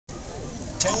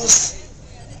Tell us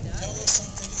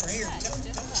something. Or here, tell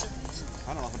us.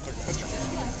 I don't know if I took a picture.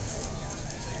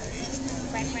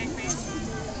 I'm Mary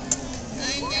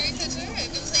Pitcher.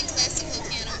 I've been playing classical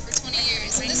piano for 20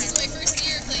 years, and this is my first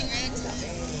year playing ragtime.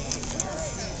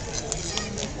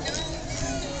 No,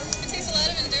 it takes a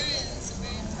lot of endurance. I'm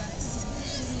very impressed.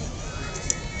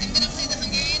 I'm going to play the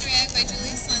Hungarian Rag by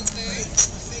Julius Slunsberg,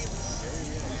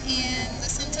 and the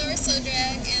Centaur Slow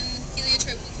Drag and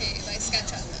Heliotrope Bouquet by Scott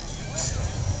Chapman.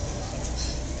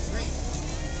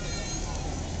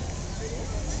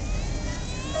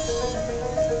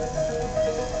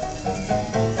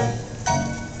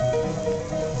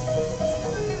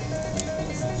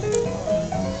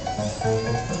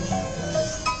 Thank you.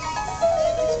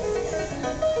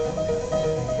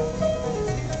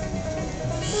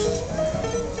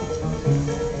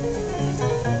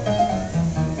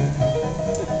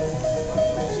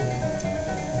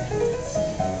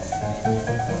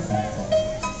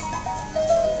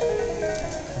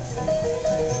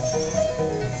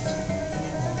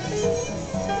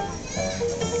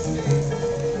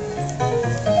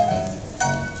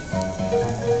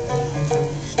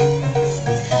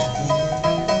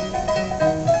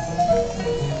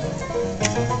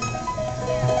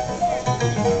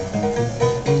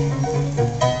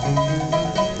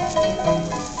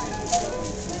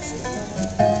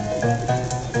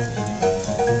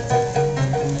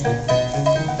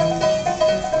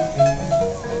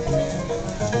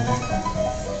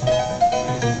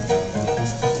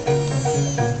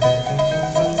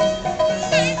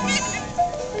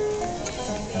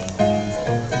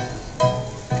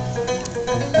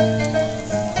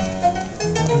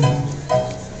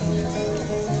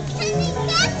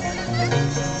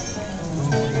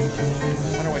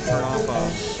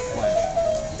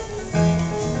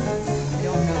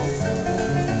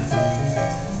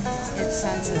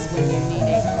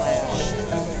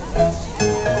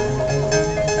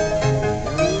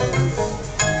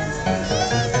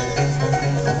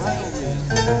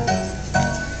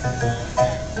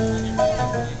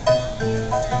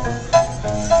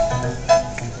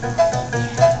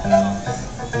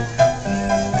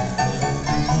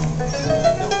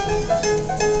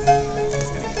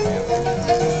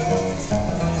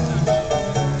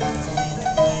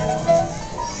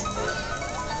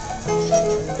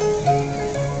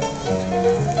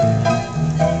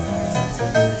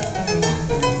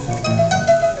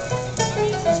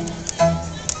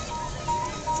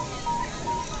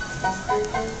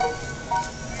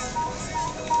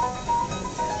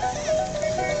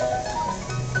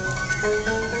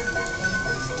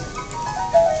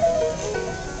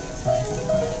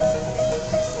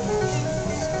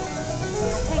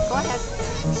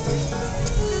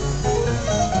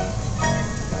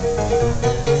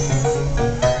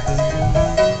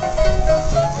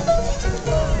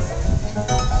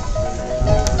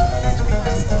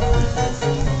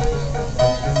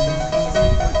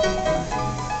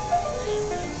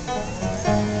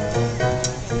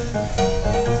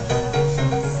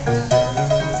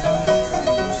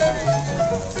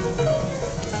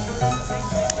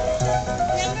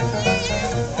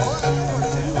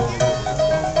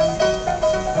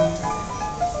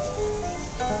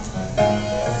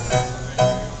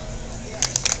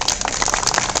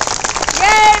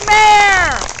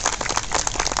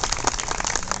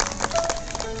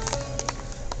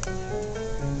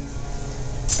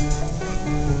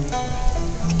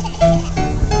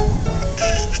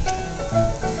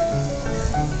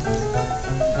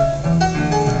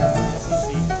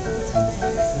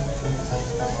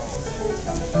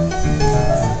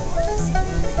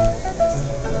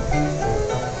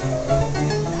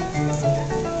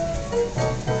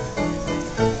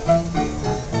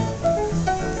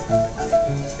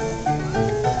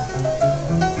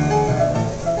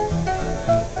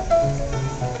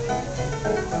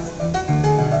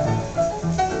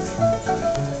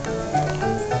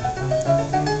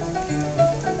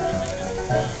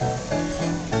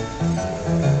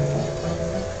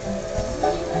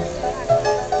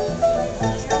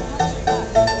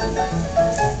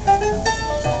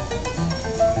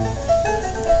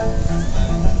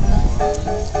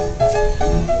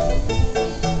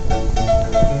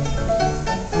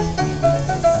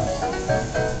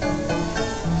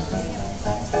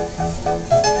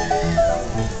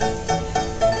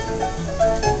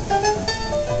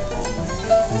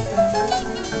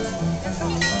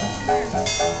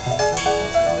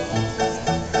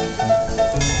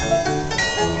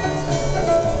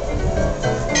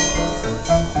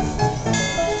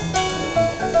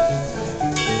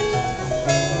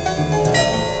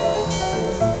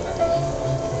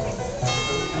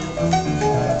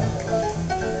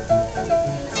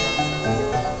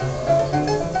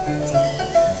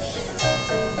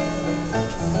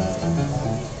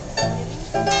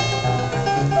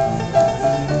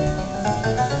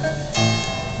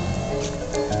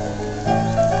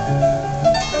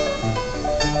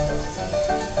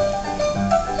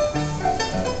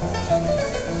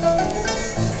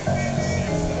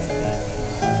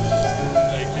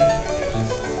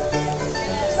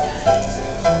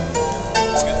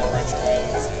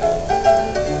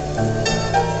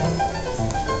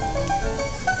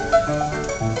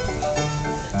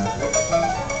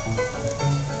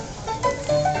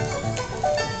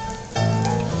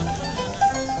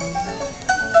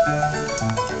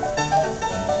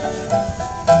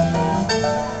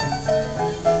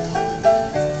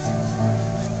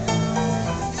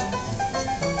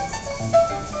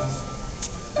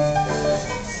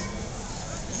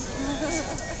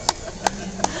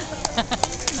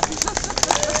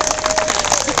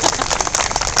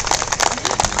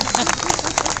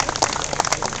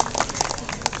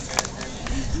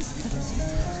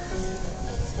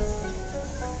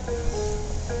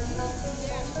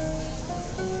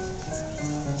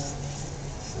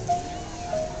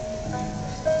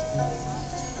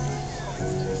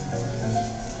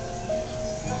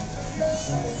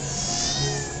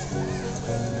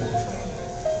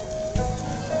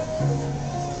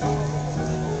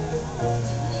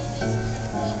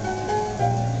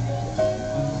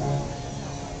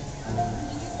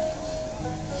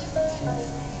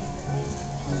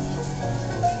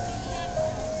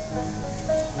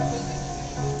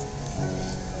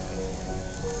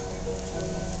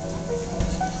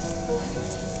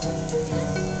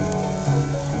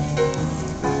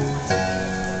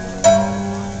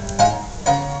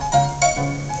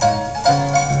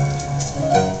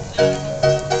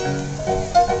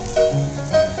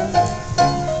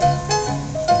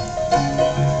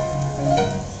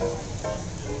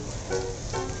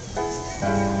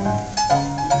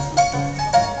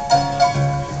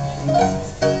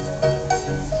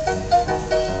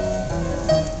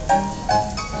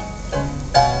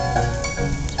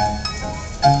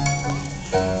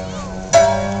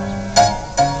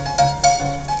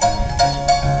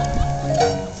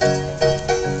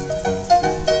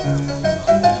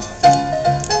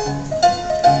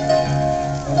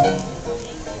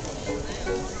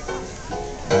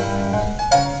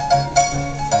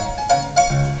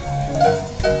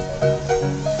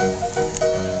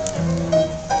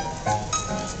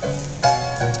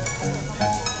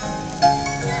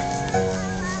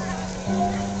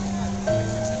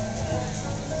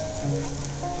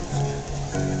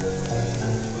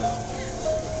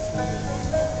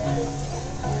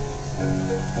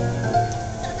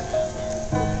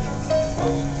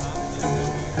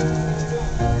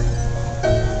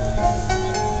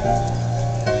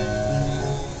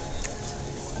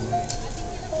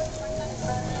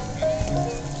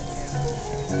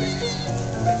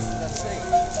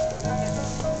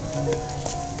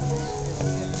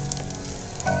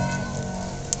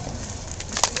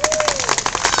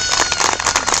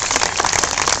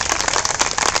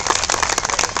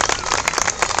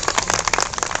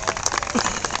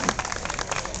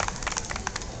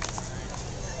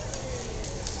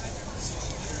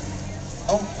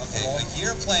 Oh, okay. But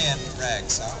you're playing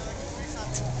rags, huh?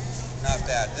 Not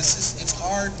bad. It's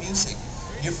hard music.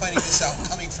 You're finding this out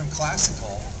coming from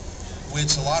classical,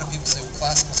 which a lot of people say, well,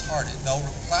 classical's hard. No,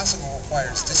 classical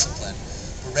requires discipline,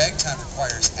 but ragtime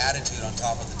requires attitude on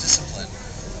top of the discipline,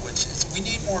 which is, we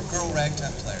need more girl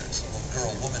ragtime players,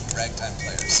 well, woman ragtime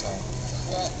players, so.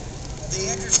 Well, the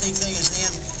interesting thing is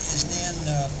Nan,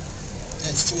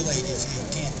 it's too late if you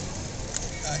can't.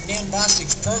 Nan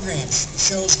Bostic's program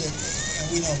shows that, and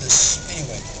we know this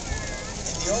anyway,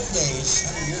 in the old days,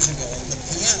 100 years ago, the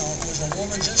piano was a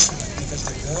woman's instrument because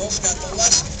the girls got the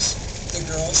lessons. The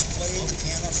girls played the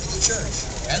piano for the church.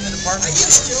 And the department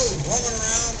Just still roaming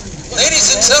around.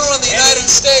 Ladies and gentlemen of the United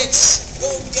States, Go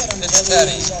get them, it's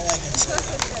Teddy. Teddy. That's all I can say.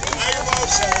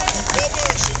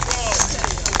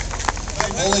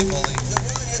 Bully, bully. The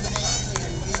woman had the monopoly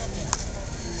of the piano player.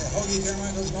 Hoagie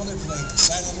Carmichael's mother played the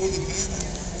silent movie piano.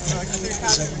 I mean, it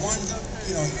was a one,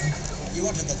 you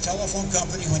went to the telephone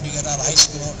company when you got out of high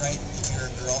school, right? If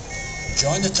you're a girl,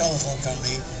 join the telephone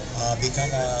company, become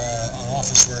an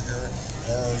office worker,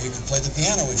 or you could play the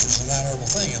piano, which was an honorable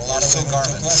thing. And a lot of women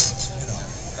took lessons,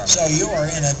 So you are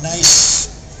in a nice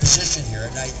position here,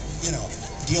 and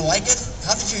do you like it?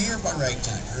 How did you hear about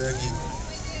ragtime?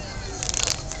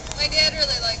 My dad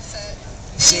really likes it.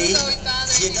 See, He was always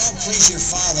bothering if you me. don't please your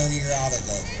father, you're out of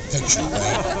the picture,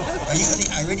 right? Are you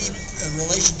already in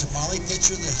relation to Molly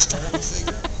Pitcher, the historical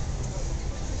figure?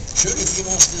 Should if you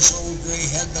lost this old gray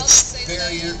head, but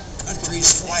spare your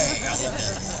country's flag. I love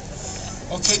that.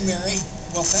 Okay, Mary.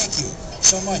 Well, thank you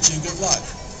so much, and good luck.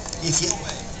 If you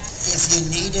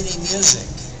need any music,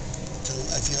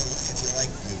 if you like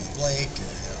maybe Blake,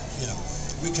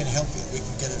 we can help you. We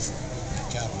can get it from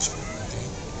Capital Street. Okay.